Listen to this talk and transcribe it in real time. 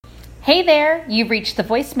Hey there, you've reached the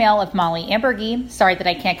voicemail of Molly Ambergy. Sorry that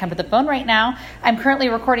I can't come to the phone right now. I'm currently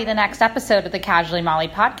recording the next episode of the Casually Molly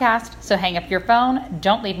podcast, so hang up your phone,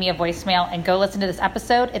 don't leave me a voicemail, and go listen to this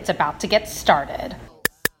episode. It's about to get started.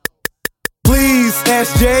 Please,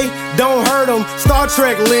 SJ, don't hurt him. Star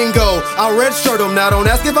Trek lingo, I'll redshirt him. Now don't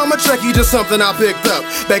ask if I'm a Trekkie, just something I picked up.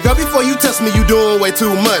 Back up before you test me, you doing way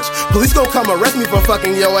too much. Police gon' come arrest me for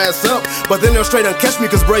fucking your ass up, but then they'll straight uncatch me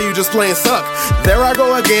cause bro, you just plain suck. There I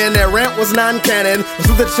go again, that rant was non-canon.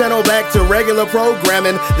 Threw the channel back to regular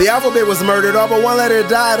programming. The alphabet was murdered, all but one letter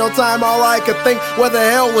died. On time, all I could think, where the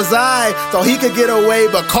hell was I? Thought he could get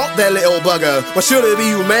away, but caught that little bugger. But should it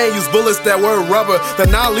be humane, use bullets that were rubber?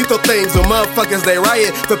 The non-lethal things, the motherfuckers, they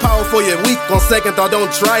riot. The powerful, you're weak, on second thought,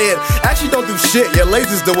 don't try it. Actually, don't do shit, your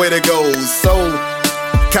lazy's the way to go. So,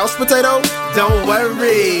 couch potato, don't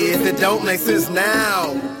worry if it don't make sense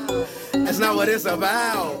now. That's not what it's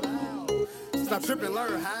about. Stop tripping,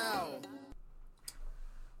 learn how.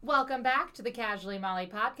 Welcome back to the Casually Molly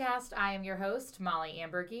podcast. I am your host, Molly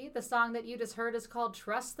Ambergy. The song that you just heard is called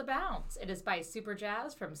Trust the Bounce. It is by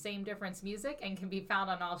Superjaz from Same Difference Music and can be found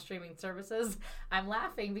on all streaming services. I'm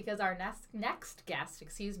laughing because our next guest,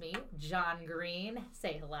 John Green,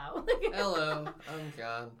 say hello. Hello, I'm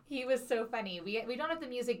John. He was so funny. We don't have the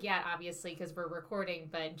music yet, obviously, because we're recording,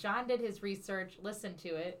 but John did his research, listened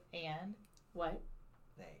to it, and what?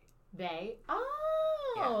 They?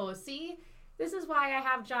 Oh, yeah. See? This is why I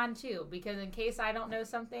have John, too, because in case I don't know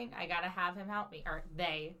something, I gotta have him help me, or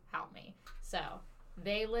they help me. So,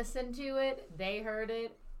 they listened to it, they heard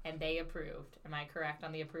it, and they approved. Am I correct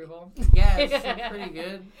on the approval? Yeah, it's pretty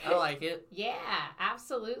good. I like it. Yeah,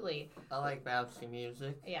 absolutely. I like bouncy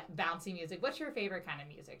music. Yeah, bouncy music. What's your favorite kind of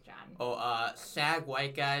music, John? Oh, sad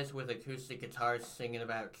white guys with acoustic guitars singing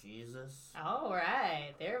about Jesus. All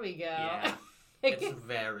right, there we go. Yeah. It's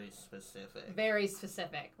very specific. Very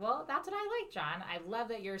specific. Well, that's what I like, John. I love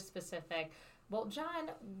that you're specific. Well, John,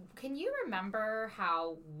 can you remember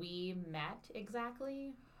how we met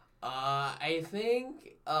exactly? I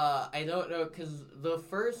think, I don't know, because the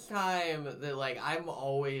first time that, I'm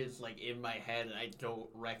always, in my head and I don't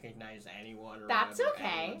recognize anyone or that's remember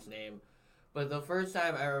okay. anyone's name. But the first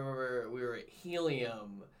time I remember we were at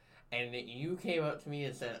Helium, and you came up to me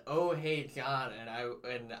and said, "Oh, hey, John," and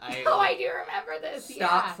I oh, I do remember this.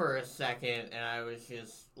 Stopped for a second, and I was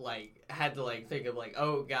just had to think of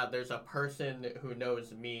oh God, there's a person who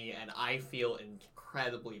knows me, and I feel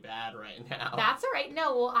incredibly bad right now. That's all right.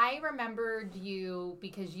 No, well, I remembered you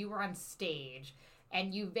because you were on stage.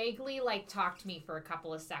 And you vaguely, talked to me for a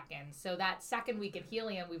couple of seconds. So that second week at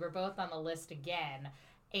Helium, we were both on the list again.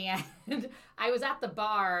 And I was at the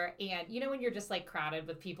bar, and you know when you're just, crowded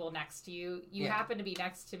with people next to you? You happen to be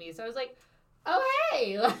next to me. So I was like, oh,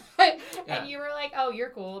 hey. And you were like, oh,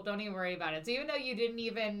 you're cool. Don't even worry about it. So even though you didn't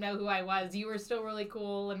even know who I was, you were still really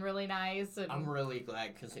cool and really nice. And I'm really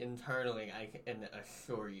glad, because internally I can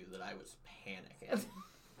assure you that I was panicking.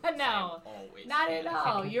 No, not at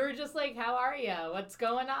all. You were just like, how are you? What's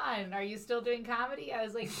going on? Are you still doing comedy? I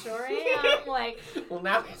was like, sure am. Well,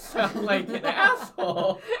 now I sound like an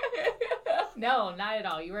asshole. No, not at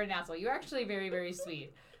all. You were an asshole. You were actually very, very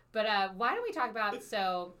sweet. But why don't we talk about,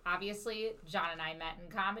 so obviously John and I met in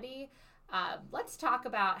comedy. Let's talk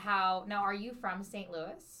about now are you from St.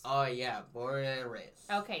 Louis? Oh, yeah, born and raised.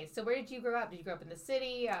 Okay, so where did you grow up? Did you grow up in the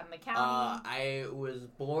city, in the county? I was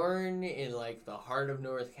born in, the heart of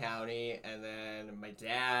North County, and then my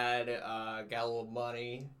dad got a little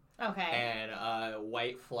money. Okay. And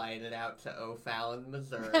white flighted out to O'Fallon,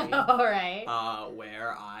 Missouri. All right.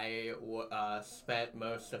 Where I spent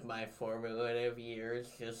most of my formative years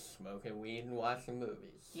just smoking weed and watching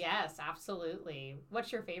movies. Yes, absolutely.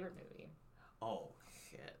 What's your favorite movie? Oh,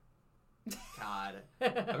 shit. God.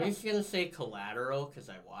 I'm just going to say Collateral, because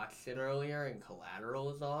I watched it earlier, and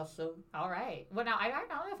Collateral is awesome. All right. Well, now, I don't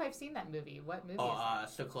know if I've seen that movie. What movie is it?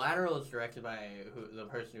 So Collateral is directed by the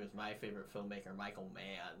person who is my favorite filmmaker, Michael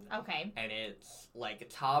Mann. Okay. And it's,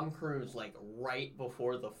 Tom Cruise, right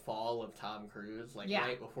before the fall of Tom Cruise,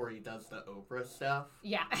 right before he does the Oprah stuff.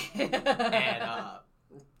 Yeah. And,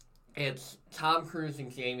 it's Tom Cruise and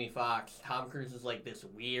Jamie Foxx. Tom Cruise is, this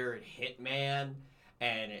weird hitman,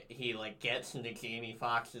 and he, gets into Jamie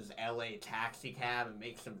Foxx's LA taxi cab and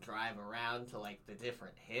makes him drive around to, the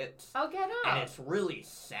different hits. Oh, get up. And it's really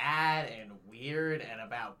sad and weird and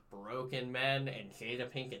about broken men, and Jada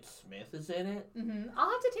Pinkett Smith is in it. Mm-hmm. I'll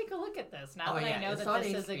have to take a look at this now that I know that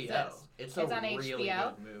this exists. It's on really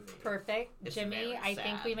HBO. Good movie. Perfect. It's Jimmy, I sad.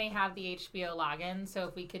 think we may have the HBO login, so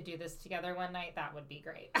if we could do this together one night, that would be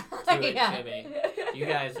great. Do it, Jimmy. You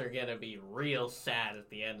guys are going to be real sad at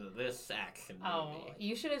the end of this action movie. Oh,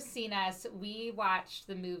 You should have seen us. We watched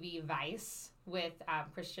the movie Vice with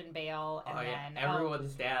Christian Bale, and then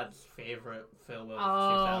everyone's dad's favorite film of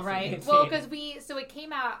 2018. Right. Well, because it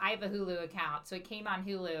came out. I have a Hulu account, so it came on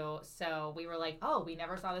Hulu. So we were like, oh, we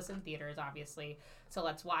never saw this in theaters, obviously. So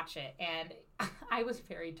let's watch it. And I was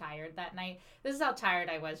very tired that night. This is how tired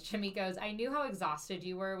I was. Jimmy goes, I knew how exhausted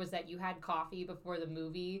you were. Was that you had coffee before the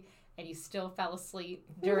movie and you still fell asleep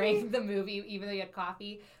during the movie, even though you had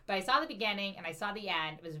coffee. But I saw the beginning and I saw the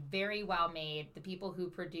end. It was very well made. The people who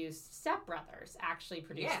produced Step Brothers actually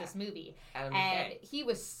produced this movie. And he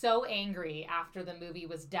was so angry after the movie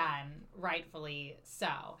was done, rightfully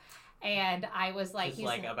so. And I was like... He's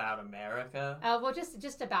like about America? Well,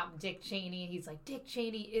 just about Dick Cheney. He's like, Dick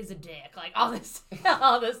Cheney is a dick. Like, all this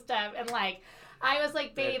stuff. And, like... I was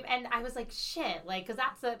like, babe, and I was like, shit, like, because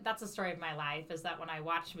that's the story of my life, is that when I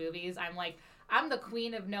watch movies, I'm like, I'm the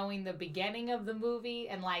queen of knowing the beginning of the movie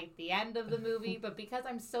and, like, the end of the movie, but because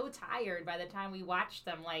I'm so tired by the time we watch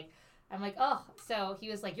them, like, I'm like, oh, so he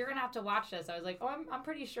was like, you're going to have to watch this. I was like, oh, I'm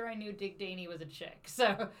pretty sure I knew Dick Cheney was a chick,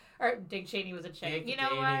 or Dick Cheney was a chick. Dick you know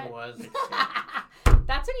Cheney what? was a chick.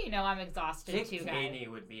 That's when you know I'm exhausted, Dick too, guys. Dick Cheney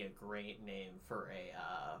would be a great name for a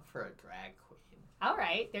drag queen. All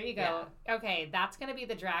right, there you go. Yeah. Okay, that's going to be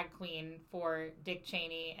the drag queen for Dick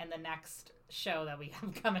Cheney and the next show that we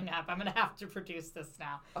have coming up. I'm going to have to produce this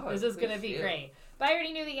now. This is going to be great. But I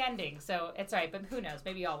already knew the ending, so it's all right. But who knows?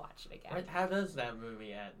 Maybe I'll watch it again. How does that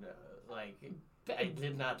movie end? I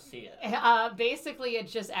did not see it. Basically, it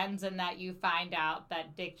just ends in that you find out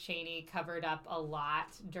that Dick Cheney covered up a lot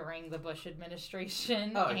during the Bush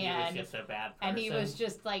administration. Oh, and he was just a bad person. And he was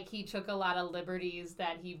just like, he took a lot of liberties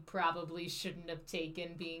that he probably shouldn't have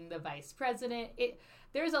taken being the vice president.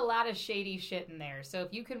 There's a lot of shady shit in there. So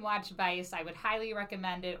if you can watch Vice, I would highly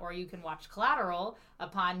recommend it, or you can watch Collateral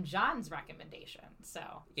upon John's recommendation. So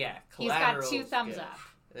yeah, he's got 2 thumbs up.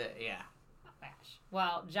 Yeah. Oh, gosh.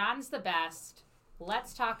 Well, John's the best.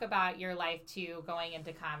 Let's talk about your life, too, going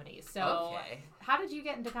into comedy. So, How did you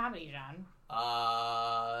get into comedy, John?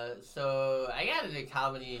 So I got into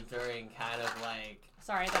comedy during kind of like...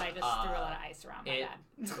 Sorry that I just threw a lot of ice around my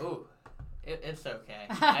bed. Ooh, it's okay.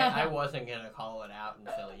 I wasn't going to call it out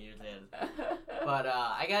until you did. But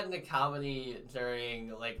I got into comedy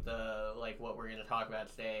during like what we're going to talk about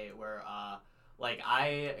today, where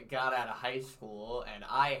I got out of high school and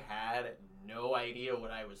I had no idea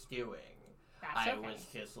what I was doing. I was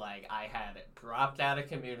just like, I had dropped out of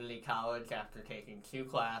community college after taking 2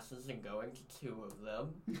 classes and going to 2 of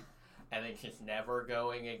them, and then just never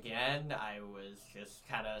going again. I was just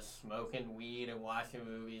kind of smoking weed and watching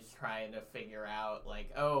movies, trying to figure out,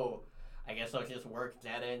 like, oh, I guess I'll just work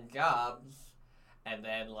dead-end jobs. And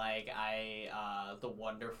then, the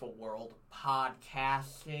wonderful world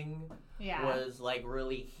podcasting was,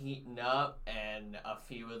 really heating up, and a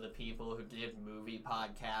few of the people who did movie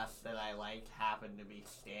podcasts that I liked happened to be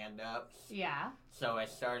stand-ups. Yeah. So I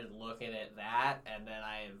started looking at that, and then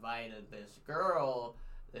I invited this girl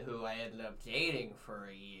who I ended up dating for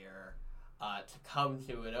a year to come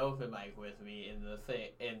to an open mic with me in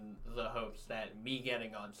the hopes that me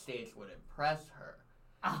getting on stage would impress her.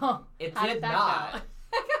 Oh, it did not.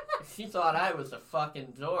 She thought I was a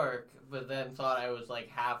fucking dork, but then thought I was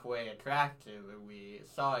halfway attractive, and we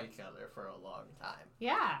saw each other for a long time.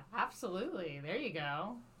 Yeah, absolutely. There you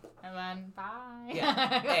go. And then bye.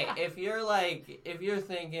 Yeah. Hey, if you're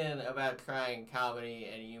thinking about trying comedy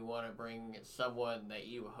and you want to bring someone that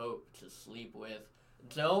you hope to sleep with,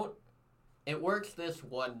 don't. It works this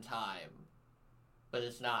one time. But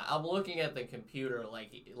it's not. I'm looking at the computer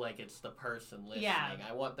like it's the person listening. Yeah.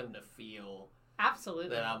 I want them to feel absolutely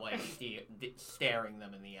that I'm staring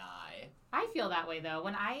them in the eye. I feel that way though.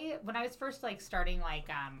 When I was first starting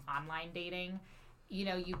online dating,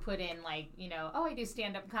 you put in oh, I do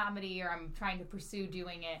stand-up comedy, or I'm trying to pursue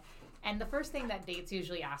doing it. And the first thing that dates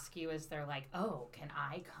usually ask you is they're like, "Oh, can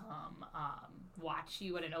I come watch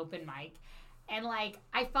you at an open mic?" And,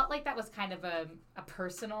 I felt like that was kind of a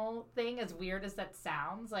personal thing, as weird as that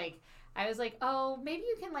sounds. I was like, oh, maybe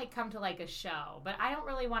you can, come to, a show. But I don't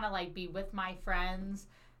really want to, be with my friends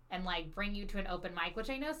and, bring you to an open mic, which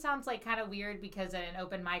I know sounds, kind of weird, because at an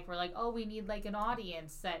open mic, we're like, oh, we need, an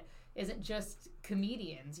audience that isn't just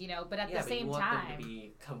comedians, but at the same time, you want them to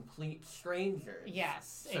be complete strangers.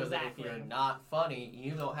 Yes, so exactly. So that if you're not funny,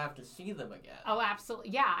 you don't have to see them again. Oh,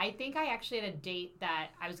 absolutely. Yeah, I think I actually had a date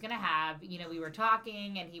that I was going to have. We were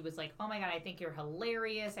talking, and he was like, oh my God, I think you're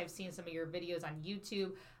hilarious. I've seen some of your videos on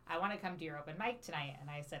YouTube. I want to come to your open mic tonight. And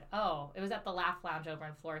I said, oh, it was at the Laugh Lounge over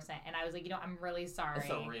in Florissant. And I was like, I'm really sorry. It's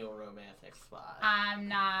a real romantic spot. I'm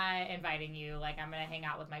not inviting you. I'm going to hang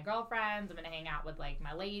out with my girlfriends. I'm going to hang out with,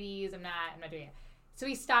 my ladies. I'm not doing it. So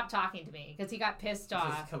he stopped talking to me because he got pissed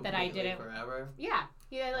off that I didn't. Forever? Yeah.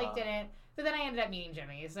 He didn't. But then I ended up meeting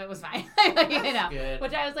Jimmy, so it was fine. Good.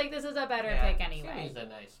 Which I was like, this is a better pick anyway. Jimmy's a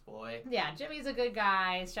nice boy. Yeah, Jimmy's a good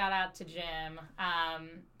guy. Shout out to Jim.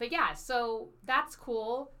 But yeah, so that's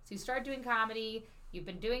cool. So you started doing comedy. You've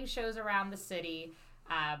been doing shows around the city.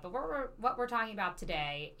 But what we're talking about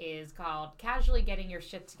today is called Casually Getting Your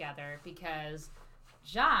Shit Together, because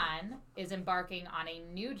John is embarking on a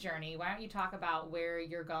new journey. Why don't you talk about where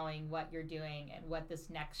you're going, what you're doing, and what this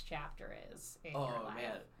next chapter is in your life? Oh,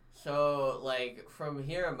 man. So, like, from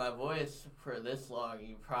hearing my voice for this long,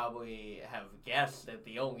 you probably have guessed that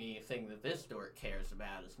the only thing that this dork cares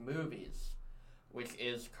about is movies, which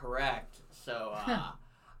is correct. So,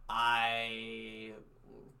 I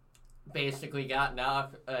basically got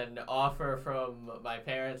an offer from my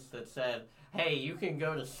parents that said, hey, you can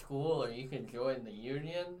go to school or you can join the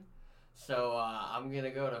union. So I'm going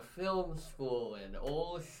to go to film school in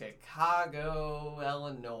old Chicago,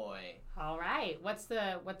 Illinois. All right. What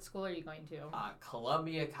school are you going to?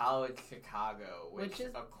 Columbia College, Chicago, which is,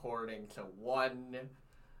 according to one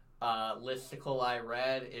listicle I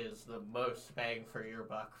read, is the most bang for your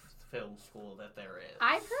buck film school that there is.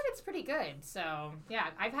 I've heard it's pretty good. So, yeah.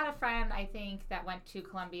 I've had a friend, I think, that went to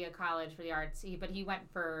Columbia College for the arts, but he went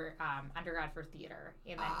for undergrad for theater,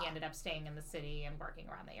 and then he ended up staying in the city and working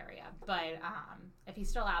around the area. But if he's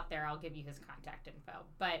still out there, I'll give you his contact info.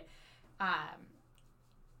 But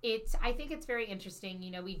I think it's very interesting.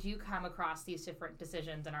 You know, we do come across these different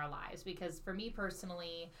decisions in our lives, because for me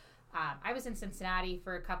personally, I was in Cincinnati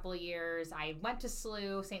for a couple of years. I went to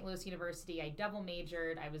SLU, St. Louis University. I double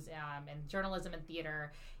majored. I was in journalism and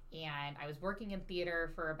theater, and I was working in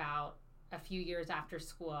theater for about a few years after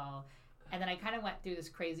school. And then I kind of went through this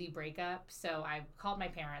crazy breakup. So I called my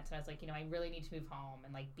parents, and I was like, I really need to move home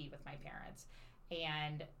and like be with my parents.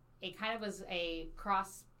 And it kind of was a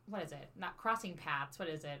not crossing paths. What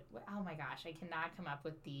is it? Oh my gosh, I cannot come up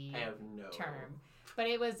with the term. But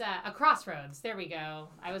it was a crossroads. There we go.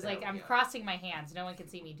 I was I'm crossing my hands. No one can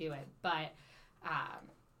see me do it. But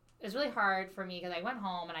it was really hard for me because I went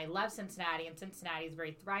home, and I love Cincinnati. And Cincinnati is a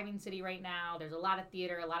very thriving city right now. There's a lot of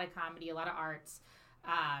theater, a lot of comedy, a lot of arts.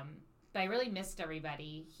 But I really missed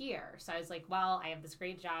everybody here. So I was like, well, I have this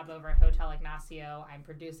great job over at Hotel Ignacio. I'm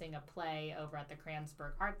producing a play over at the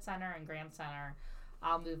Kranzberg Art Center and Grand Center.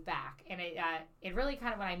 I'll move back. And it really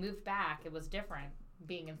kind of, when I moved back, it was different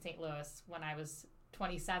being in St. Louis when I was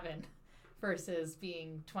 27 versus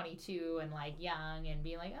being 22 and like young and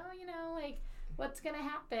being like, what's going to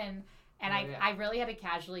happen? And I really had to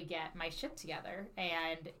casually get my shit together.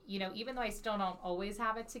 And, even though I still don't always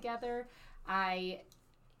have it together,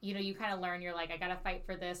 you kind of learn, you're like, I got to fight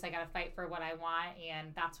for this. I got to fight for what I want. And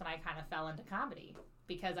that's when I kind of fell into comedy,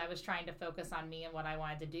 because I was trying to focus on me and what I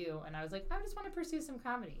wanted to do. And I was like, I just want to pursue some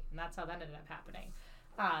comedy. And that's how that ended up happening.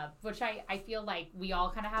 Which I feel like we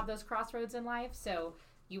all kind of have those crossroads in life. So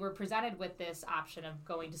you were presented with this option of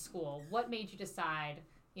going to school. What made you decide,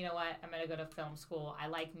 you know what, I'm going to go to film school. I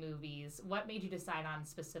like movies. What made you decide on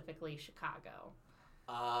specifically Chicago?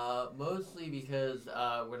 Mostly because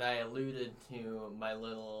when I alluded to my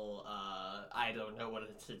little I don't know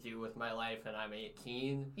what to do with my life and I'm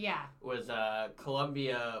 18, was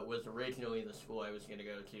Columbia was originally the school I was going to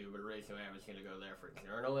go to, but originally I was going to go there for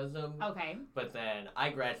journalism. Okay. But then I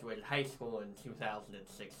graduated high school in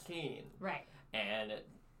 2016. Right. And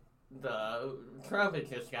Trump had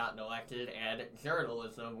just gotten elected, and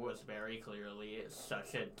journalism was very clearly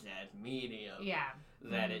such a dead medium. Yeah.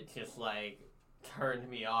 That it just, turned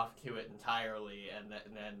me off to it entirely, and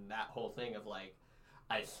then that whole thing of,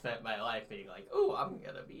 I spent my life being like, oh, I'm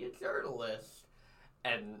gonna be a journalist.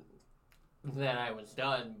 And then I was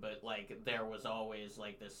done, but, there was always,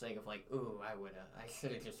 this thing of, ooh, I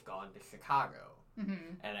should have just gone to Chicago.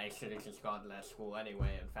 Mm-hmm. And I should have just gone to that school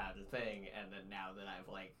anyway and found a thing, and then now that I've,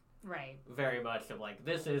 right. very much of,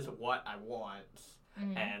 this is what I want,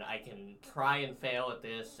 and I can try and fail at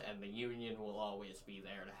this, and the union will always be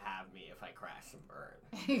there to have me if I crash and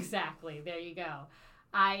burn. Exactly. There you go.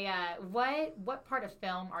 What part of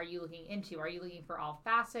film are you looking into? Are you looking for all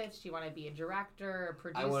facets? Do you want to be a director, a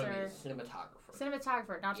producer? I want to be a cinematographer.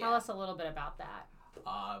 Cinematographer. Now tell us a little bit about that.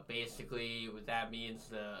 Basically, what that means,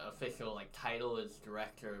 the official title is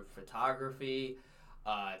director of photography.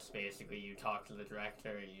 It's basically you talk to the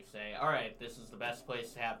director and you say, all right, this is the best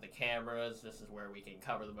place to have the cameras. This is where we can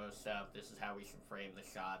cover the most stuff. This is how we should frame the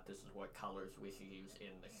shot. This is what colors we should use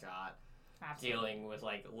in the shot. Absolutely. Dealing with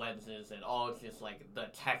lenses and all just the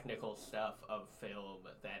technical stuff of film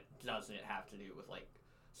that doesn't have to do with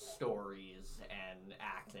stories and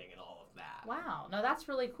acting and all of that. Wow, no, that's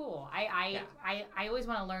really cool. I always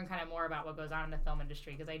want to learn kind of more about what goes on in the film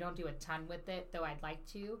industry because I don't do a ton with it, though I'd like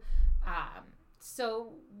to.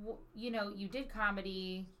 So, you did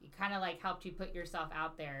comedy. You kind of like helped you put yourself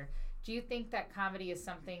out there. Do you think that comedy is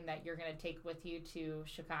something that you're going to take with you to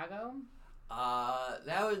Chicago?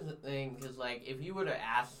 That was the thing, because, like, if you would have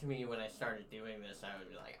asked me when I started doing this, I would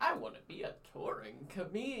be like, I want to be a touring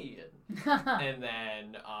comedian. And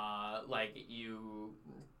then,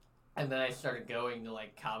 and then I started going to,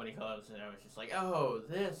 like, comedy clubs, and I was just like, oh,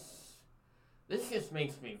 this just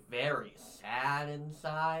makes me very sad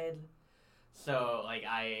inside. So, like,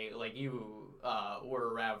 you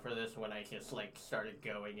were around for this when I just, like, started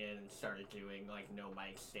going in and started doing, like, no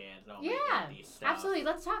mic stand and all that stuff. Absolutely.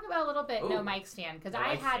 Let's talk about a little bit no mic stand, because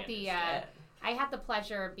I had the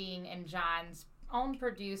pleasure of being in John's own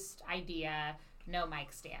produced idea, no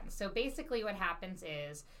mic stand. So basically what happens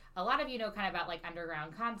is a lot of you know kind of about, like,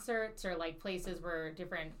 underground concerts or, like, places where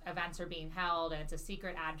different events are being held, and it's a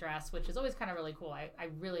secret address, which is always kind of really cool. I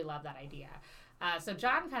really love that idea. So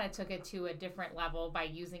John kind of took it to a different level by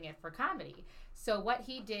using it for comedy. So what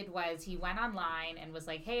he did was he went online and was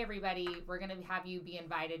like, hey, everybody, we're going to have you be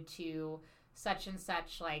invited to such and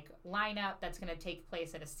such, like, lineup that's going to take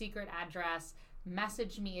place at a secret address.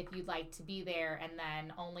 Message me if you'd like to be there. And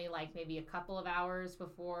then only, like, maybe a couple of hours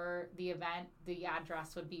before the event, the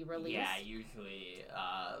address would be released. Yeah, usually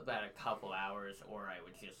about a couple hours, or I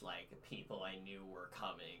would just, like, people I knew were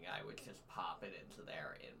coming, I would just pop it into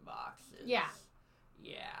their inboxes. Yeah.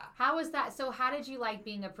 Yeah. How was that? So how did you like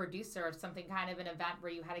being a producer of something kind of an event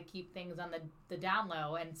where you had to keep things on the down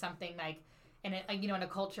low, and something like, in a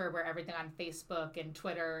culture where everything on Facebook and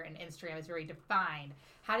Twitter and Instagram is very defined?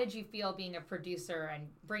 How did you feel being a producer and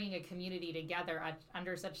bringing a community together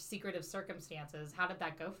under such secretive circumstances? How did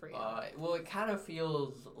that go for you? Well, it kind of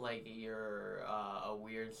feels like you're a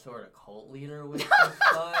weird sort of cult leader with this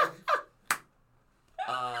fun.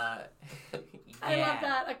 I love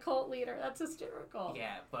that, a cult leader. That's hysterical.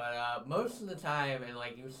 Yeah, but most of the time, and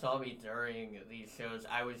like you saw me during these shows,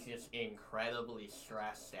 I was just incredibly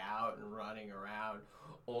stressed out and running around,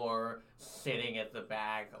 or sitting at the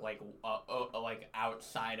back, like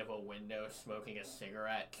outside of a window, smoking a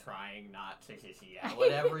cigarette, trying not to just yell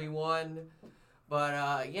at everyone.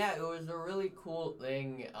 But, yeah, it was a really cool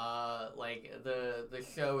thing. Like, the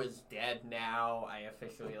show is dead now. I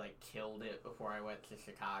officially, like, killed it before I went to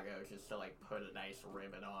Chicago just to, like, put a nice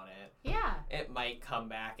ribbon on it. Yeah. It might come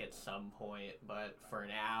back at some point, but for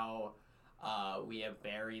now, we have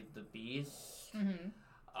buried the beast in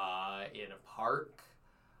a park.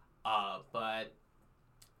 But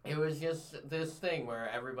it was just this thing where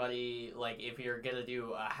everybody, like, if you're gonna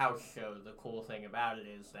do a house show, the cool thing about it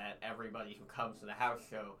is that everybody who comes to the house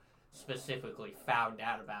show specifically found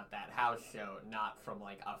out about that house show, not from,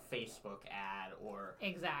 like, a Facebook ad or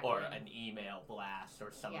an email blast or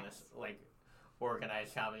some of this, like,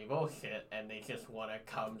 organized comedy bullshit, and they just want to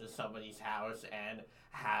come to somebody's house and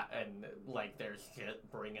like, there's just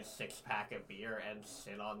bring a 6-pack of beer and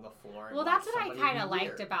sit on the floor and well, that's what I kind of weird.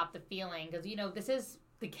 liked about the feeling, because, this is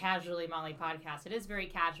the Casually Molly podcast. It is very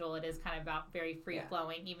casual. It is kind of about very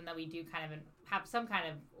free-flowing, even though we do kind of have some kind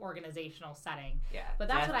of organizational setting. Yeah, but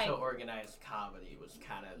that's what organized comedy was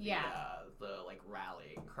kind of the like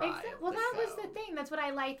rallying cry. Well, that was the thing. That's what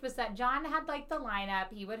I liked, was that John had, like, the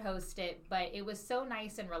lineup. He would host it, but it was so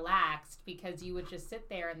nice and relaxed because you would just sit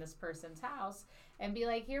there in this person's house and be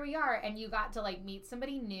like, here we are, and you got to, like, meet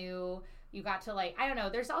somebody new. You got to, like, I don't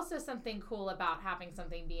know. There's also something cool about having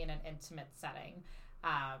something be in an intimate setting.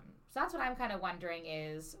 So that's what I'm kind of wondering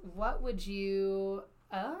is, what would you...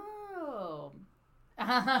 Oh.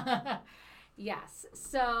 Yes.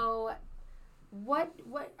 So what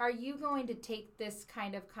are you going to take this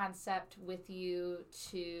kind of concept with you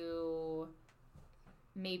to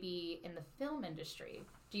maybe in the film industry?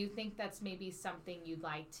 Do you think that's maybe something you'd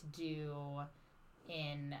like to do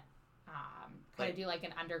in do like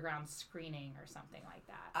an underground screening or something like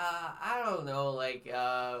that? I don't know. Like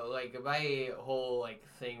my whole, like,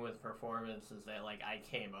 thing with performance is that, like, I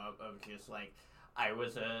came up of just, like, I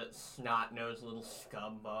was a snot-nosed little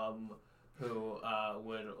scum bum who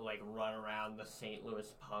would, like, run around the St.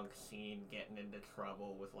 Louis punk scene getting into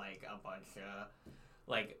trouble with, like, a bunch of,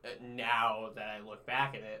 like, now that I look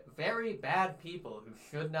back at it, very bad people who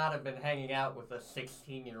should not have been hanging out with a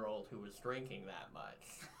 16-year-old who was drinking that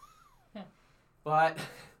much. But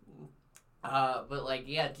like,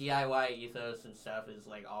 yeah, DIY ethos and stuff is,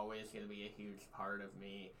 like, always going to be a huge part of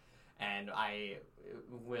me, and I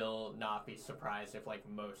will not be surprised if, like,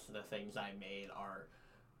 most of the things I made are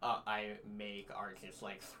I make are just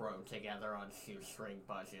like thrown together on shoestring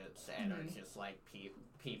budgets and are just like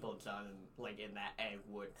people done like in that Ed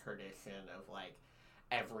Wood tradition of like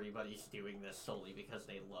everybody's doing this solely because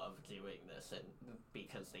they love doing this and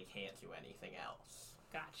because they can't do anything else.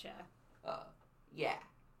 Gotcha. Yeah.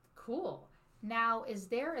 Cool. Now, is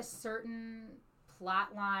there a certain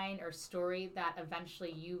plot line or story that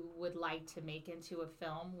eventually you would like to make into a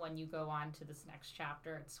film when you go on to this next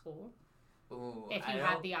chapter at school? Ooh, if you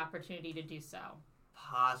had the opportunity to do so.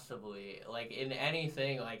 Possibly. Like, in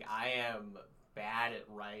anything, like, I am bad at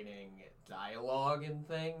writing dialogue and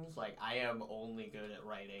things. Like, I am only good at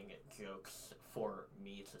writing jokes for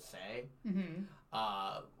me to say.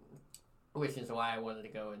 Which is why I wanted to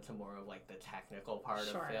go into more of, like, the technical part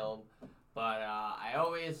of film. But I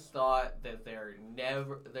always thought that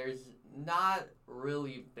there's not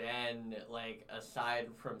really been, like, aside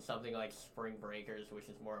from something like Spring Breakers, which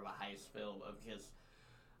is more of a heist film, of just,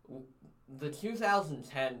 the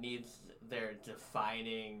 2010 needs their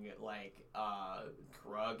defining, like,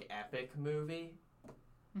 drug epic movie.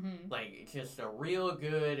 Like, just a real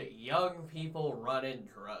good young people running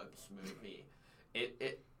drugs movie.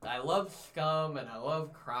 I love Scum and I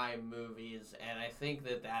love crime movies, and I think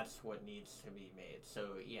that that's what needs to be made.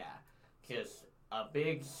 So, yeah, just a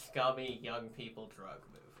big, scummy, young people drug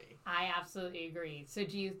movie. I absolutely agree. So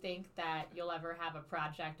do you think that you'll ever have a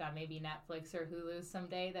project on maybe Netflix or Hulu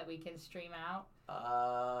someday that we can stream out?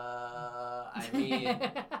 I mean,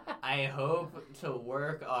 I hope to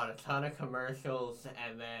work on a ton of commercials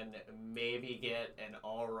and then maybe get an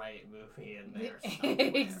alright movie in there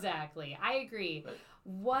somewhere. Exactly. I agree.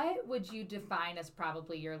 What would you define as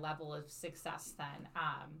probably your level of success then?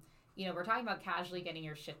 We're talking about casually getting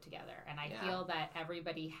your shit together, and I feel that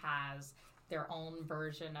everybody has their own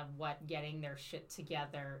version of what getting their shit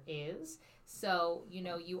together is. So,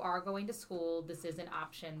 you are going to school. This is an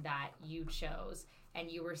option that you chose.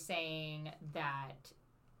 And you were saying that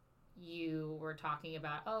you were talking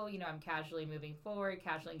about, I'm casually moving forward,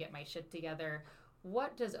 casually get my shit together.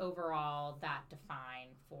 What does overall that define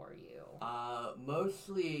for you?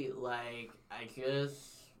 Mostly, like, I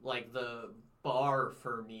just, like, the bar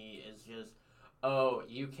for me is just,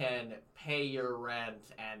 you can pay your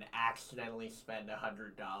rent and accidentally spend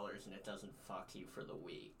 $100 and it doesn't fuck you for the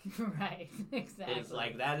week. Right, exactly. It's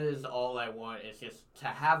like, that is all I want, is just to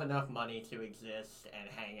have enough money to exist and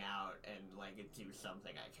hang out and, like, do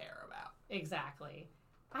something I care about. Exactly.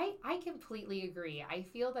 I completely agree. I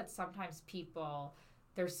feel that sometimes people,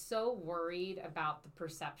 they're so worried about the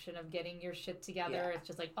perception of getting your shit together. Yeah. It's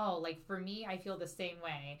just like, for me, I feel the same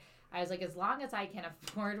way. I was like, as long as I can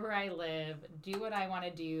afford where I live, do what I want to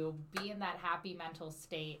do, be in that happy mental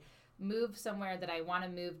state, move somewhere that I want to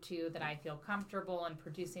move to, that I feel comfortable in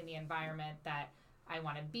producing the environment that I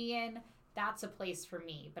want to be in, that's a place for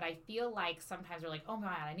me. But I feel like sometimes we're like, oh my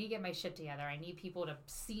God, I need to get my shit together. I need people to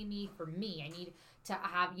see me for me. I need to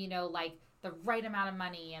have, like the right amount of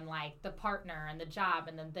money and like the partner and the job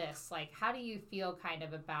and then this. Like, how do you feel kind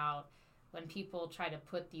of about when people try to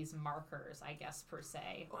put these markers, I guess, per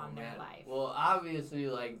se, on their life? Well, obviously,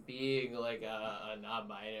 like, being, like, a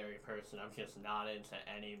non-binary person, I'm just not into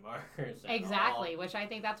any markers at Exactly, all. Which I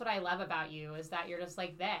think that's what I love about you, is that you're just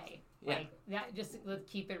like they. Yeah. Like, just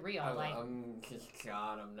keep it real. I'm just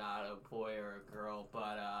John. I'm not a boy or a girl,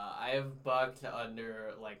 but I have bucked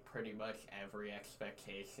under, like, pretty much every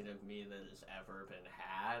expectation of me that has ever been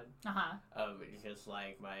had. Just,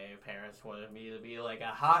 like, my parents wanted me to be, like, a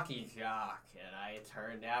hockey jock, and I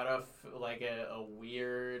turned out a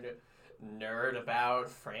weird nerd about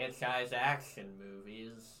franchise action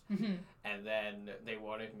movies. And then they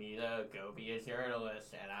wanted me to go be a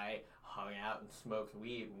journalist, and I hung out and smoked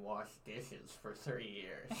weed and washed dishes for 3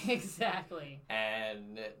 years. Exactly.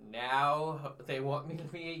 And now they want me to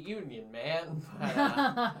be a union man, but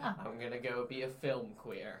I'm going to go be a film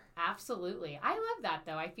queer. Absolutely. I love that,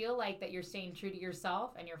 though. I feel like that you're staying true to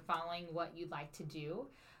yourself and you're following what you'd like to do.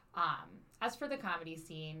 As for the comedy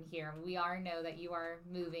scene here, we know that you are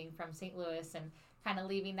moving from St. Louis and kind of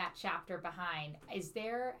leaving that chapter behind.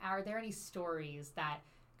 Are there any stories that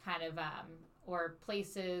kind of or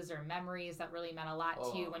places or memories that really meant a lot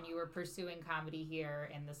to you when you were pursuing comedy here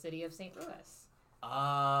in the city of St. Louis?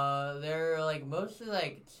 There are, like, mostly,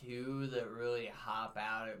 like, two that really hop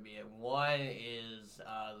out at me. And one is,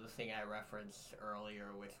 the thing I referenced earlier,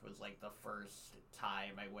 which was, like, the first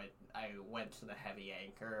time I went to the Heavy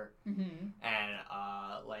Anchor. And,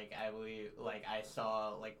 I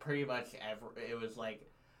saw, like, pretty much it was, like,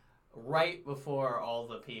 right before all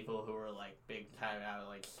the people who were, like, big time out,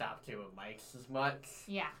 like, stopped doing mics as much.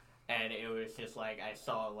 Yeah. And it was just, like, I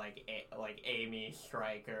saw, like, Amy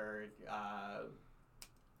Stryker,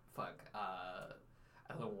 fuck. I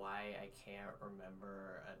don't know why I can't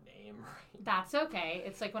remember a name right. That's okay.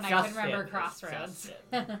 It's like when Justin, I couldn't remember Crossroads.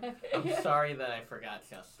 I'm sorry that I forgot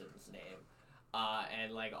Justin's name.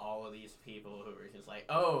 And like all of these people who were just like,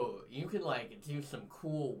 oh, you can like do some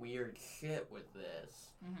cool weird shit with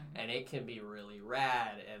this, and it can be really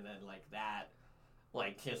rad. And then like that,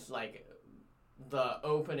 like just like the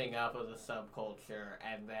opening up of the subculture,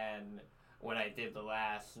 and then when I did the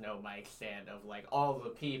last no mic stand of like all the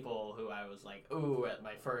people who I was like, ooh, at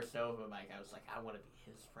my first open mic, I was like, I want to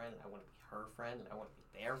be his friend, I want to be her friend, and I want to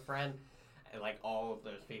be their friend. And like all of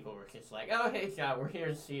those people were just like, oh, hey, John, we're here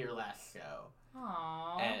to see your last show.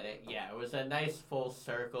 Aww. And it was a nice full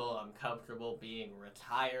circle. I'm comfortable being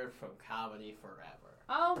retired from comedy forever.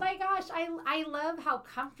 Oh my gosh, I love how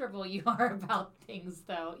comfortable you are about things,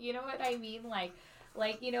 though. You know what I mean? Like,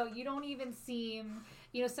 you know, you don't even seem,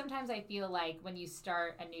 you know, sometimes I feel like when you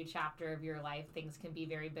start a new chapter of your life, things can be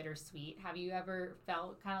very bittersweet. Have you ever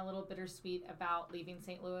felt kind of a little bittersweet about leaving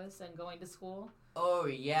St. Louis and going to school? Oh,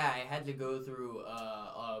 yeah, I had to go through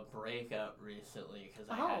a breakup recently because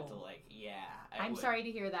I had to, like, I'm sorry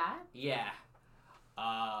to hear that. Yeah.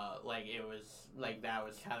 Like, it was, like, that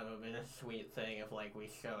was kind of a bittersweet thing if, like, we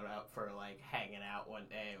showed up for, like, hanging out one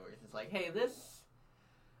day and we're just like, hey, this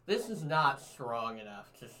is not strong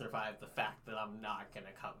enough to survive the fact that I'm not going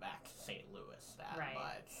to come back to St. Louis that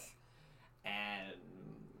much. And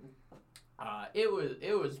it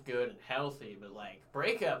was good and healthy, but like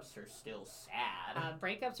breakups are still sad.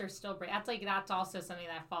 Breakups are still that's also something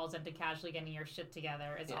that falls into casually getting your shit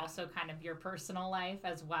together. It's also kind of your personal life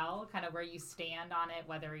as well, kind of where you stand on it,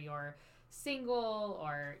 whether you're single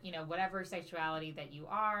or, you know, whatever sexuality that you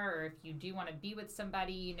are, or if you do want to be with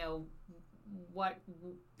somebody, you know, what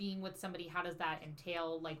being with somebody, how does that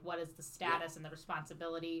entail? Like, what is the status and the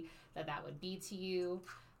responsibility that would be to you?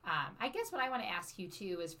 I guess what I want to ask you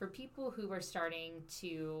too is for people who are starting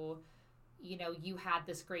to, you know, you had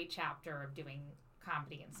this great chapter of doing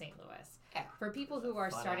comedy in St. Louis. Yeah. For people who are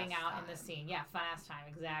starting out in the scene, fun ass time,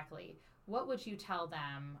 exactly. What would you tell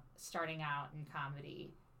them starting out in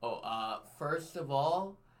comedy? First of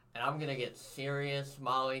all, and I'm gonna get serious.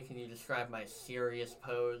 Molly, can you describe my serious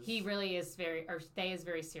pose? He really is they is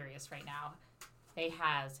very serious right now. They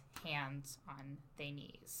has hands on their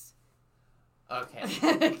knees. Okay.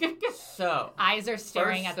 So eyes are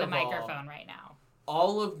staring at the microphone right now.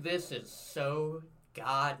 All of this is so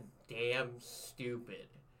goddamn stupid.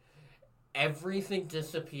 Everything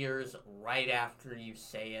disappears right after you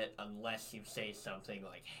say it unless you say something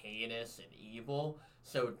like heinous and evil.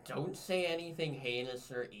 So don't say anything heinous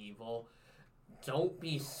or evil. Don't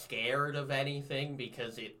be scared of anything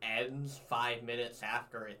because it ends 5 minutes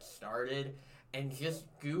after it started. And just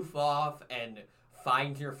goof off and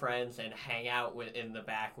find your friends and hang out in the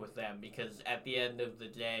back with them, because at the end of the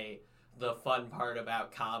day, the fun part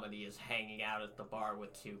about comedy is hanging out at the bar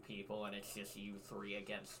with two people and it's just you three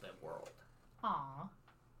against the world. Aww.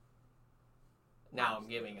 Now I'm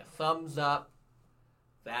giving a thumbs up.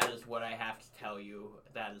 That is what I have to tell you.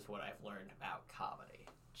 That is what I've learned about comedy.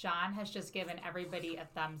 John has just given everybody a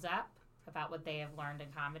thumbs up about what they have learned in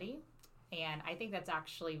comedy. And I think that's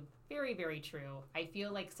actually very, very true. I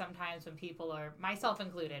feel like sometimes when people are, myself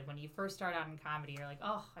included, when you first start out in comedy, you're like,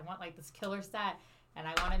 oh, I want like this killer set and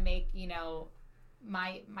I want to make, you know,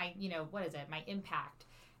 my, you know, what is it? My impact.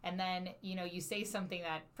 And then, you know, you say something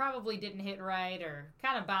that probably didn't hit right or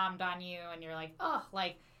kind of bombed on you and you're like, oh,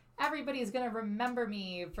 like everybody's going to remember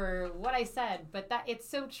me for what I said. But that it's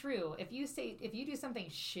so true. If you do something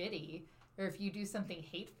shitty or if you do something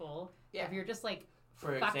hateful, if you're just like,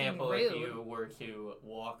 for example, if you were to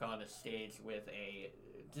walk on a stage with a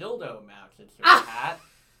dildo mounted to a hat,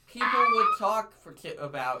 people would talk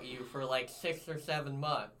about you for like 6 or 7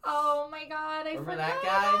 months. Oh my god, I Remember forgot that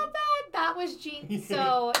guy? about that. That was Gene.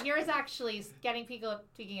 So here's actually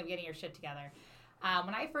speaking of getting your shit together.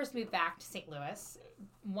 When I first moved back to St. Louis,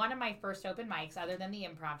 one of my first open mics, other than the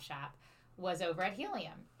Improv Shop, was over at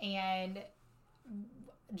Helium. And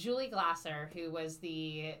Julie Glasser, who was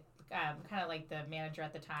the kind of like the manager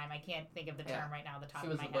at the time. I can't think of the term right now at the top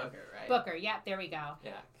of my head. She was a booker, right? Booker, there we go.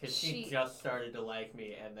 Yeah, because she just started to like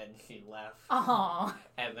me, and then she left. Oh.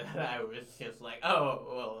 And then I was just like, oh,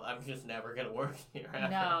 well, I'm just never going to work here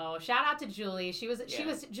after. No, shout out to Julie. She was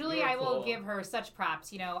Julie, I will give her such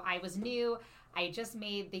props. You know, I was new. I just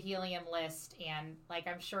made the Helium list, and like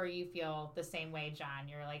I'm sure you feel the same way, John.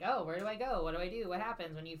 You're like, oh, where do I go? What do I do? What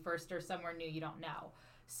happens when you first are somewhere new you don't know?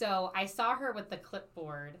 So I saw her with the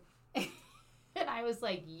clipboard. And I was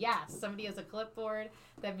like, yes, somebody has a clipboard.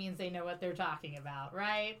 That means they know what they're talking about,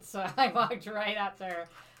 right? So I walked right up to her.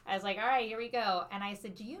 I was like, all right, here we go. And I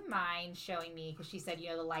said, do you mind showing me, because she said,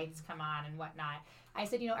 the lights come on and whatnot. I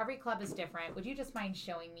said, every club is different. Would you just mind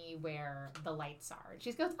showing me where the lights are? And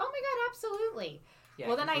she goes, oh my God, absolutely. Yeah,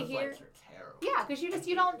 well, then I those hear, lights are terrible. yeah, because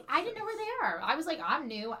you don't, I didn't know where they are. I was like, I'm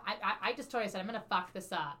new. I just told her, I said, I'm going to fuck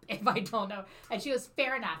this up if I don't know. And she goes,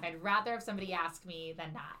 fair enough. I'd rather have somebody ask me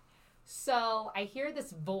than not. So I hear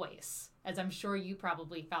this voice, as I'm sure you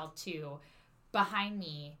probably felt too, behind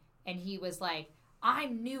me. And he was like,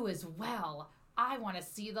 I'm new as well. I want to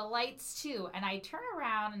see the lights too. And I turn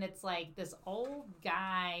around and it's like this old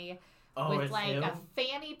guy with like him? a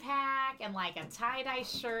fanny pack and like a tie-dye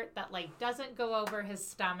shirt that like doesn't go over his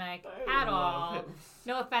stomach at all. Him.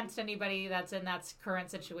 No offense to anybody that's in that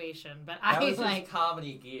current situation, but That I was like his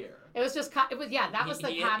comedy gear. it was just that was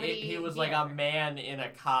the comedy. He was gear. like a man in a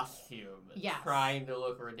costume, Yes. trying to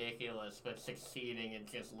look ridiculous, but succeeding in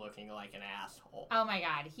just looking like an asshole. Oh my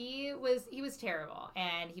God, he was terrible,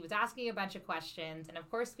 and he was asking a bunch of questions, and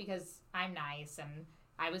of course because I'm nice and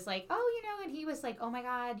I was like, and he was like, oh my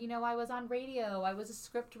God, I was on radio, I was a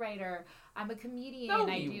script writer, I'm a comedian. No,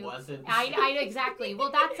 I he wasn't. I exactly.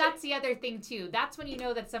 Well, that's the other thing too. That's when you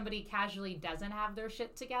know that somebody casually doesn't have their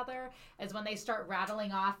shit together, is when they start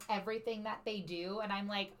rattling off everything that they do. And I'm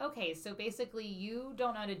like, okay, so basically you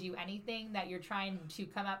don't know how to do anything, that you're trying to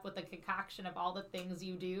come up with a concoction of all the things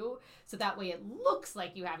you do, so that way it looks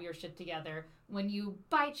like you have your shit together. When you,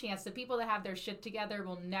 by chance, the people that have their shit together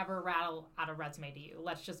will never rattle out a resume to you.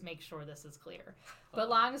 Let's just make sure this is clear. But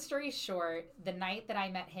long story short, the night that I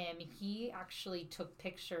met him, he actually took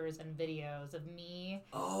pictures and videos of me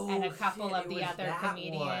and a couple of the other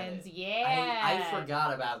comedians. One. Yeah. I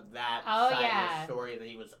forgot about that side of the story, that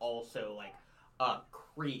he was also like a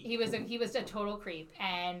creep. He was a total creep.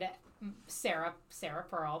 And Sarah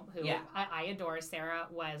Pearl, who I adore. Sarah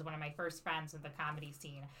was one of my first friends with the comedy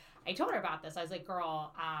scene. I told her about this. I was like,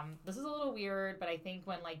 girl, this is a little weird, but I think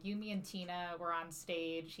when like you, me, and Tina were on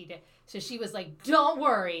stage, he did. So she was like, don't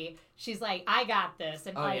worry. She's like, I got this.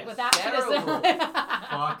 And without Sarah will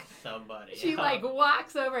fuck somebody. She like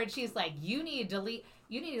walks over and she's like, you need to delete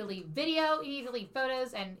video, you need to delete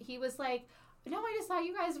photos. And he was like, no, I just thought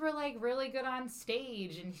you guys were like really good on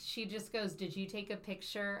stage. And she just goes, did you take a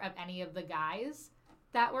picture of any of the guys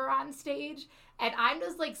that were on stage? And I'm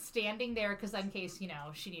just like standing there because in case,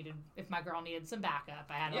 if my girl needed some backup,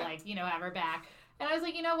 I had to have her back. And I was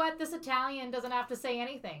like, you know what? This Italian doesn't have to say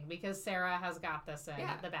anything because Sarah has got this in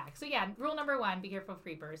the back. So rule number 1, be careful of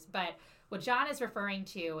creepers. But what John is referring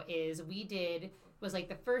to is was like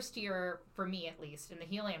the first year, for me at least, in the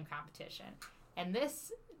helium competition. And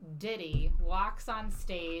this Diddy walks on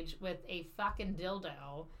stage with a fucking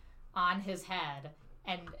dildo on his head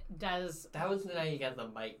and does... That was the night he got the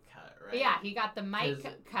mic cut, right? Yeah, he got the mic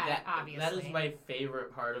cut, obviously. That is my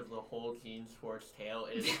favorite part of the whole Gene Sports tale,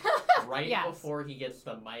 is right before he gets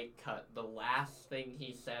the mic cut, the last thing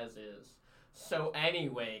he says is, so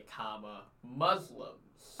anyway, Muslims.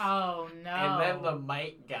 Oh, no. And then the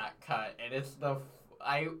mic got cut, and it's the...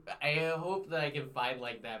 I hope that I can find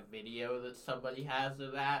like that video that somebody has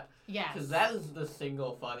of that. Yes. Because that is the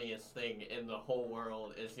single funniest thing in the whole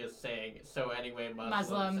world, is just saying, so anyway,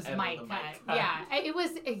 Muslims mic cut. Yeah, it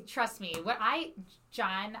was, trust me,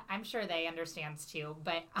 John, I'm sure they understands too,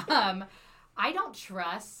 but I don't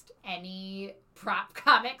trust any prop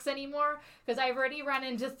comics anymore, because I've already run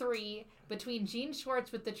into 3 between Gene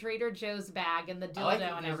Schwartz with the Trader Joe's bag and the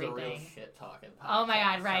dildo and everything. A real shit-talking podcast. Oh my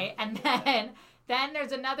God, right. And then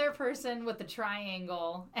there's another person with the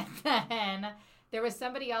triangle, and then there was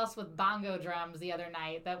somebody else with bongo drums the other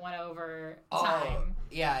night that went over time.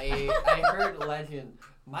 Yeah, I heard legend.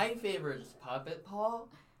 My favorite is Puppet Paul.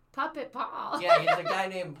 Puppet Paul. Yeah, he's a guy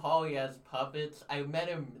named Paul. He has puppets. I met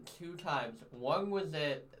him 2 times. One was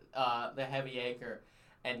at the Heavy Acre,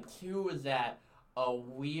 and 2 was at a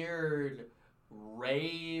weird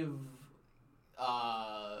rave,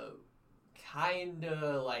 kind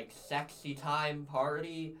of like sexy time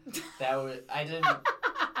party that was,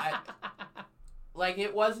 like,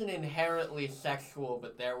 it wasn't inherently sexual,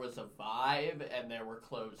 but there was a vibe and there were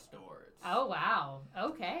closed doors. Oh, wow.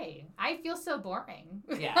 Okay. I feel so boring.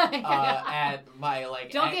 Yeah. At my,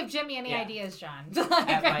 like... Don't give Jimmy any ideas, John.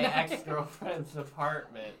 At my ex-girlfriend's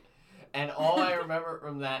apartment. And all I remember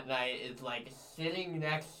from that night is, like, sitting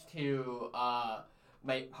next to,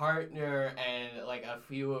 my partner and like a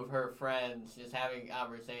few of her friends just having a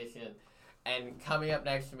conversation, and coming up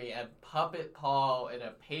next to me and Puppet Paul in a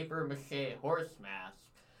paper mache horse mask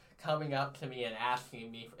coming up to me and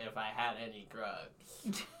asking me if I had any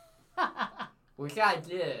drugs. Which I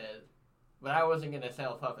did, but I wasn't going to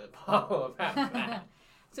tell Puppet Paul about that.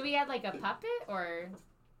 So he had like a puppet, or?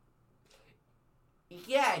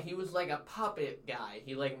 Yeah, he was like a puppet guy.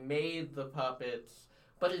 He like made the puppets,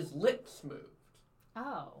 but his lips moved.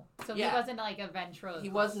 Oh, so Yeah. he wasn't like a ventriloquist. He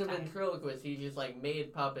wasn't a type. ventriloquist. He just like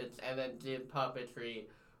made puppets and then did puppetry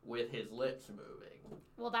with his lips moving.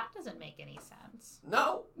 Well, that doesn't make any sense.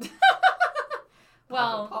 No.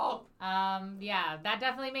 Well, yeah, that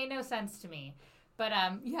definitely made no sense to me. But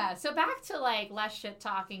yeah, so back to like less shit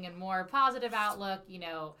talking and more positive outlook. You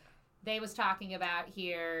know, they was talking about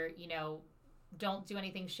here. You know, don't do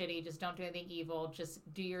anything shitty. Just don't do anything evil. Just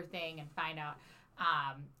do your thing and find out.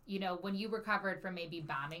 You know, when you recovered from maybe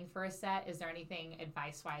bombing for a set, is there anything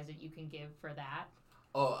advice-wise that you can give for that?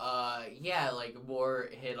 Oh, yeah, like more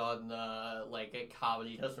hit on the, like,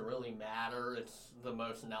 comedy doesn't really matter. It's the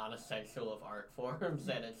most non-essential of art forms,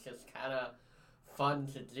 and it's just kind of fun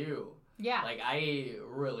to do. Yeah. Like, I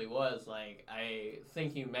really was, like, I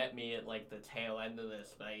think you met me at, like, the tail end of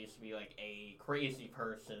this, but I used to be, like, a crazy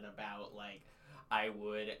person about, like, I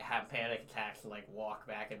would have panic attacks and, like, walk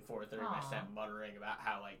back and forth during my set muttering about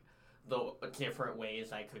how, like, the different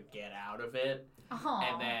ways I could get out of it. Aww.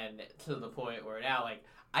 And then to the point where now, like,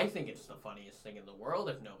 I think it's the funniest thing in the world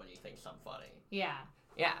if nobody thinks I'm funny. Yeah.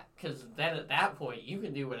 Yeah, because then at that point, you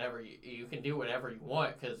can do whatever you can do whatever you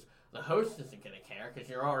want, because the host isn't going to care, because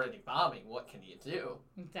you're already bombing. What can you do?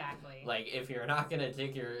 Exactly. Like, if you're not going to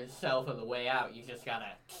dig yourself on the way out, you just got to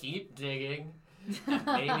keep digging and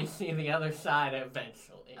maybe see the other side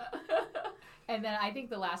eventually. And then I think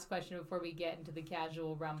the last question before we get into the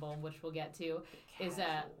casual rumble, which we'll get to, is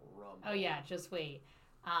oh yeah, just wait.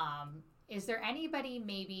 Is there anybody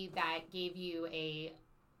maybe that gave you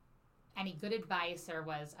any good advice or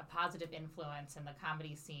was a positive influence in the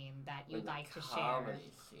comedy scene that you'd like to share?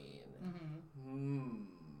 Comedy scene. Mm-hmm.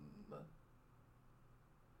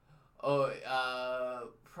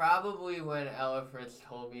 Probably when Ella Fritz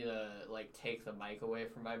told me to, like, take the mic away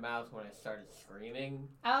from my mouth when I started screaming.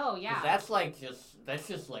 Oh, yeah. 'Cause that's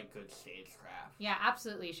just, like, good stage craft. Yeah,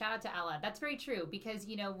 absolutely. Shout out to Ella. That's very true because,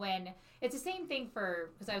 you know, when it's the same thing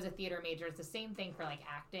because I was a theater major, it's the same thing for, like,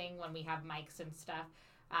 acting when we have mics and stuff.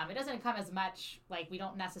 It doesn't come as much, like, we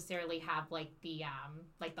don't necessarily have, like, the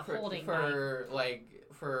holding mic.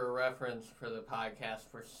 For reference for the podcast,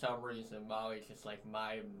 for some reason, Molly just, like,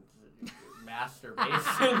 mimed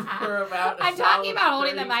masturbation for about I'm talking about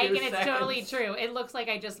holding the mic, and it's seconds. totally true. It looks like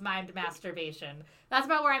I just mimed masturbation. That's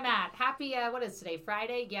about where I'm at. Happy, what is today?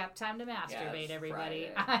 Friday? Yep, time to masturbate, everybody.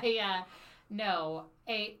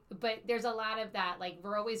 But there's a lot of that, like,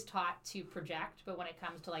 we're always taught to project, but when it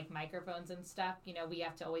comes to, like, microphones and stuff, you know, we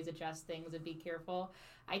have to always adjust things and be careful.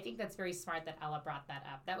 I think that's very smart that Ella brought that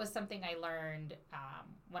up. That was something I learned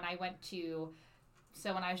when I went to...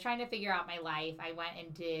 So when I was trying to figure out my life, I went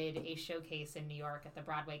and did a showcase in New York at the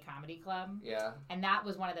Broadway Comedy Club. Yeah. And that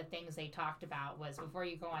was one of the things they talked about was before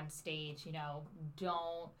you go on stage, you know,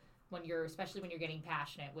 especially when you're getting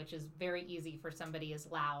passionate, which is very easy for somebody as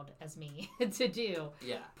loud as me to do.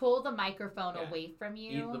 Yeah. Pull the microphone away from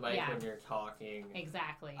you. Eat the mic when you're talking.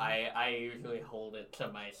 Exactly. I usually hold it to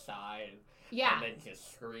my side. Yeah. And then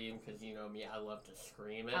just scream, because you know me, I love to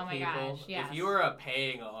scream at people. Oh my gosh, yes. If you are a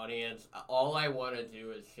paying audience, all I want to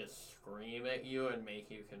do is just scream at you and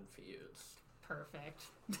make you confused. Perfect.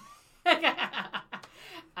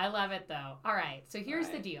 I love it, though. All right, so here's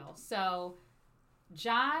the deal. So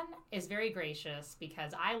John is very gracious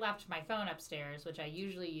because I left my phone upstairs, which I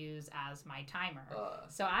usually use as my timer.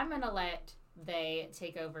 So I'm going to let they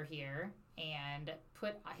take over here and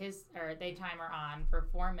put they timer on for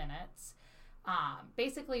 4 minutes.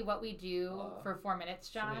 Basically what we do for 4 minutes,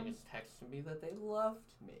 John. Somebody just texted me that they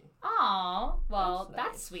loved me. Oh, well, That's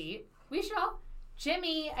that's sweet. We should all.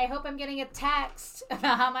 Jimmy, I hope I'm getting a text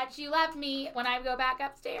about how much you love me when I go back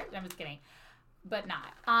upstairs. I'm just kidding. But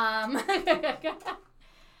not.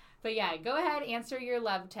 But yeah, go ahead, answer your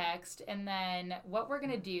love text. And then what we're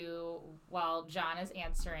going to do while John is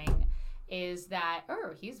answering is that,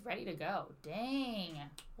 he's ready to go. Dang,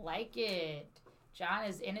 like it. John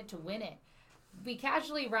is in it to win it. We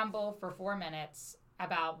casually rumble for 4 minutes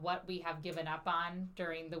about what we have given up on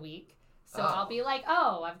during the week. So I'll be like,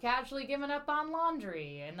 I've casually given up on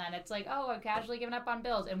laundry. And then it's like, I've casually given up on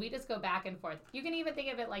bills. And we just go back and forth. You can even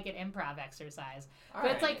think of it like an improv exercise.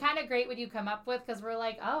 But it's like kind of great what you come up with because we're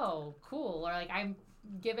like, oh, cool. Or like I'm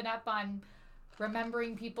giving up on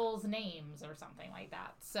remembering people's names or something like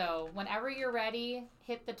that. So whenever you're ready,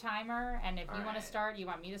 hit the timer. And if you want to start, you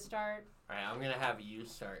want me to start? All right, I'm going to have you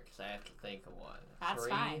start because I have to think of one. That's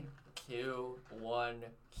fine. 3, 2, 1,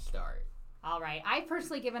 start. All right. I've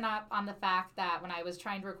personally given up on the fact that when I was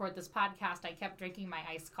trying to record this podcast, I kept drinking my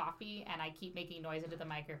iced coffee and I keep making noise into the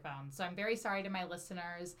microphone. So I'm very sorry to my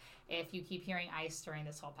listeners if you keep hearing ice during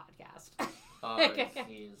this whole podcast. Oh,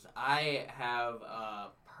 jeez. I have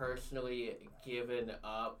personally given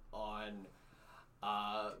up on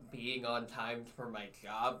being on time for my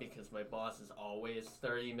job because my boss is always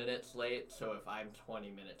 30 minutes late. So if I'm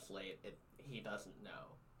 20 minutes late, he doesn't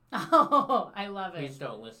know. Oh, I love it. Please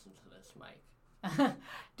don't listen to this, Mike.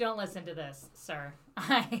 Don't listen to this, sir.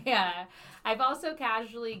 I've also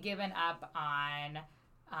casually given up on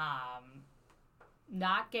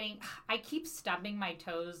not getting... I keep stubbing my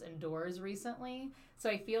toes indoors recently, so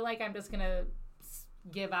I feel like I'm just going to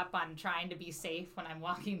give up on trying to be safe when I'm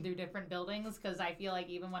walking through different buildings, because I feel like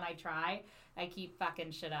even when I try, I keep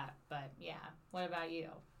fucking shit up. But yeah, what about you?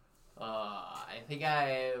 I think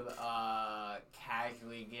I've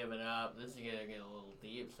casually given up. This is going to get a little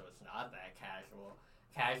deep, so it's not that casual.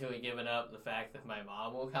 Casually given up the fact that my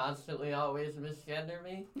mom will constantly always misgender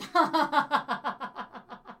me.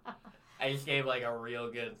 I just gave like a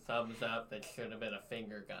real good thumbs up that should have been a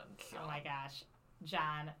finger gun shot. Oh my gosh.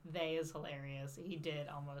 John, they is hilarious. He did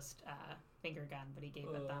almost finger gun, but he gave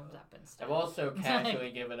a thumbs up instead. I've also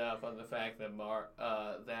casually given up on the fact that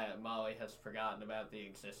that Molly has forgotten about the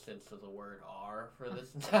existence of the word R for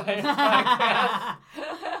this entire podcast.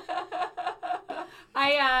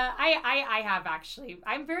 I have actually.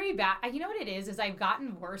 I'm very bad. You know what it is I've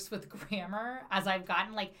gotten worse with grammar as I've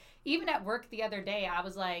gotten, like, even at work the other day, I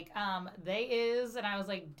was like, they is, and I was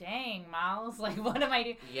like, dang, Miles, like, what am I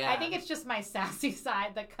doing? Yeah. I think it's just my sassy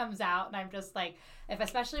side that comes out, and I'm just like,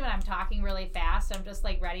 especially when I'm talking really fast, I'm just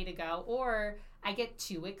like ready to go, or I get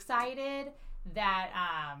too excited that,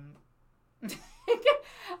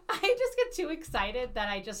 I just get too excited that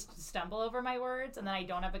I just stumble over my words and then I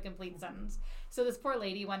don't have a complete sentence. So this poor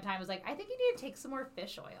lady one time was like, I think you need to take some more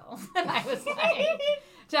fish oil. And I was like,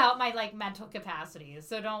 to help my like mental capacities.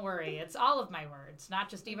 So don't worry. It's all of my words, not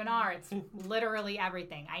just even R. It's literally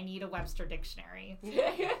everything. I need a Webster dictionary.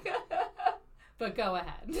 But go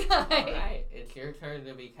ahead. All right. It's your turn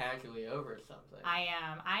to be casually over something. I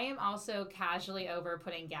am also casually over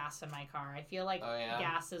putting gas in my car. I feel like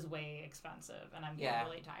gas is way expensive, and I'm getting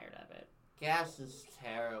really tired of it. Gas is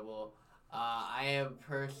terrible. I have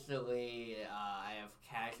personally, I have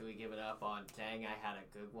casually given up on, dang, I had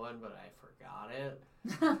a good one, but I forgot it.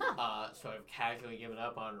 So I've casually given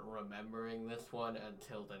up on remembering this one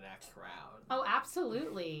until the next round. Oh,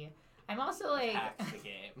 absolutely. I'm also like... Hacks the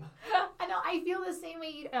game. I know, I feel the same way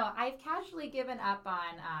you do. I've casually given up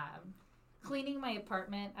on cleaning my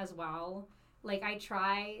apartment as well. Like, I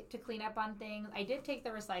try to clean up on things. I did take the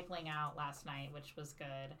recycling out last night, which was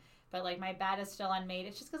good. But, like, my bed is still unmade.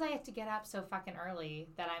 It's just because I have to get up so fucking early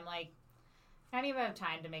that I'm like, I don't even have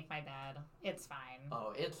time to make my bed. It's fine.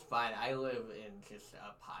 Oh, it's fine. I live in just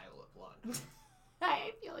a pile of laundry.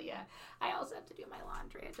 I feel ya. I also have to do my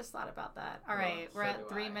laundry. I just thought about that. All right, we're at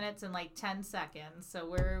 3 minutes and like 10 seconds. So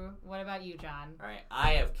what about you, John? All right,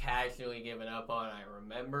 I have casually given up on, I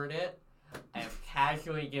remembered it. I have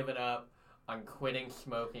casually given up on quitting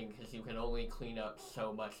smoking because you can only clean up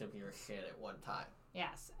so much of your shit at one time.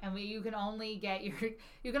 Yes, and you can only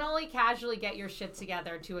casually get your shit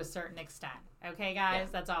together to a certain extent. Okay, guys,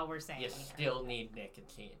 that's all we're saying. You still need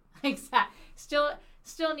nicotine. Exactly.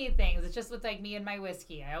 Still need things. It's just with like me and my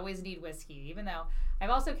whiskey. I always need whiskey, even though I've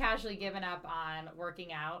also casually given up on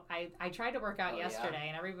working out. I tried to work out yesterday,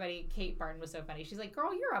 and everybody, Kate Barton was so funny. She's like,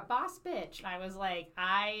 "Girl, you're a boss bitch." And I was like,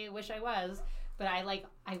 I wish I was. But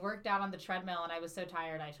I worked out on the treadmill, and I was so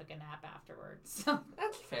tired I took a nap afterwards. So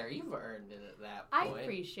that's fair. You've earned it at that point. I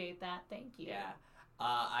appreciate that. Thank you. Yeah.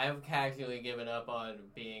 I have casually given up on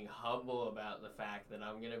being humble about the fact that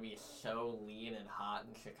I'm going to be so lean and hot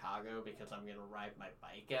in Chicago because I'm going to ride my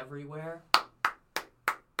bike everywhere.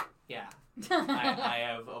 Yeah. I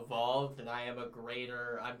have evolved, and I am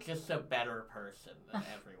I'm just a better person than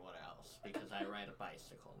everyone else because I ride a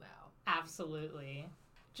bicycle now. Absolutely.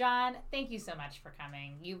 John, thank you so much for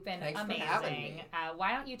coming. You've been amazing. For having me.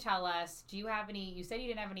 Why don't you tell us, do you have any, you said you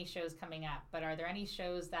didn't have any shows coming up, but are there any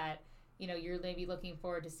shows that, you know, you're maybe looking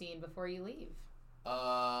forward to seeing before you leave?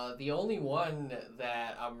 The only one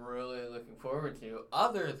that I'm really looking forward to,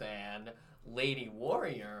 other than Lady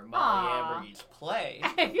Warrior, Molly Ambergy's play.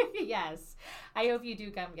 Yes. I hope you do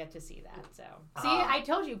come get to see that. So, see, I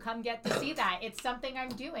told you, come get to see that. It's something I'm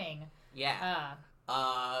doing. Yeah.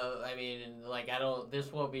 I mean, like,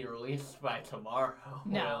 this won't be released by tomorrow,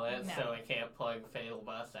 will it? No. So I can't plug Fatal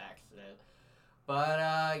Bus Accident.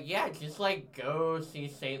 But, yeah, just, like, go see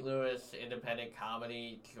St. Louis Independent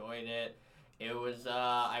Comedy, join it. It was,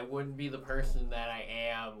 I wouldn't be the person that I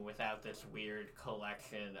am without this weird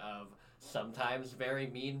collection of sometimes very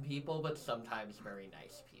mean people, but sometimes very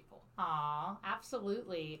nice people. Aw,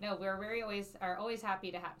 absolutely. No, we're always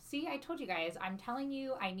happy to have. See, I told you guys, I'm telling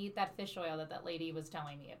you, I need that fish oil that lady was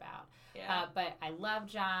telling me about. Yeah. But I love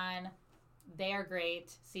John. They are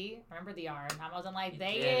great. See, remember the R. I wasn't like, You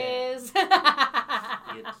they did is.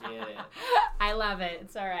 You did it. I love it.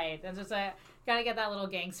 It's all right. It's just gotta get that little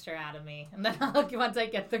gangster out of me, and then once I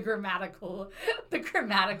get the grammatical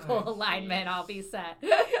alignment, I'll be set.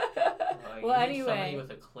 Well, you need somebody anyway,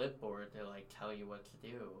 with a clipboard to like tell you what to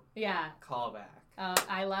do. yeah. Callback.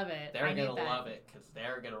 I love it. They're I gonna need that. love it because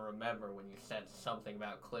they're gonna remember when you said something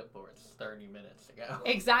about clipboards 30 minutes ago.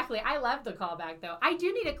 Exactly. I love the callback though. I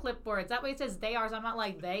do need a clipboard. That way it says they are, so I'm not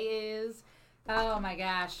like they is. Oh my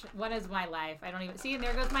gosh. What is my life? I don't even see. And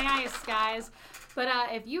there goes my eyes, guys. But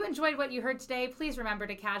if you enjoyed what you heard today, please remember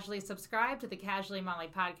to casually subscribe to the Casually Molly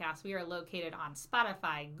podcast. We are located on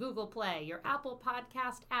Spotify, Google Play, your Apple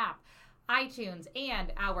Podcast app, iTunes,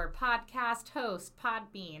 and our podcast host,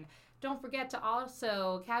 Podbean. Don't forget to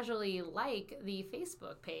also casually like the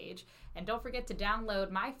Facebook page. And don't forget to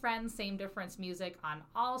download My Friends Same Difference music on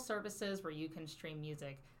all services where you can stream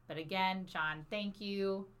music. But again, John, thank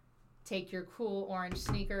you. Take your cool orange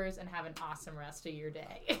sneakers and have an awesome rest of your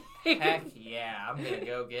day. Heck yeah, I'm gonna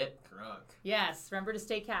go get drunk. Yes, remember to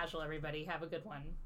stay casual, everybody. Have a good one.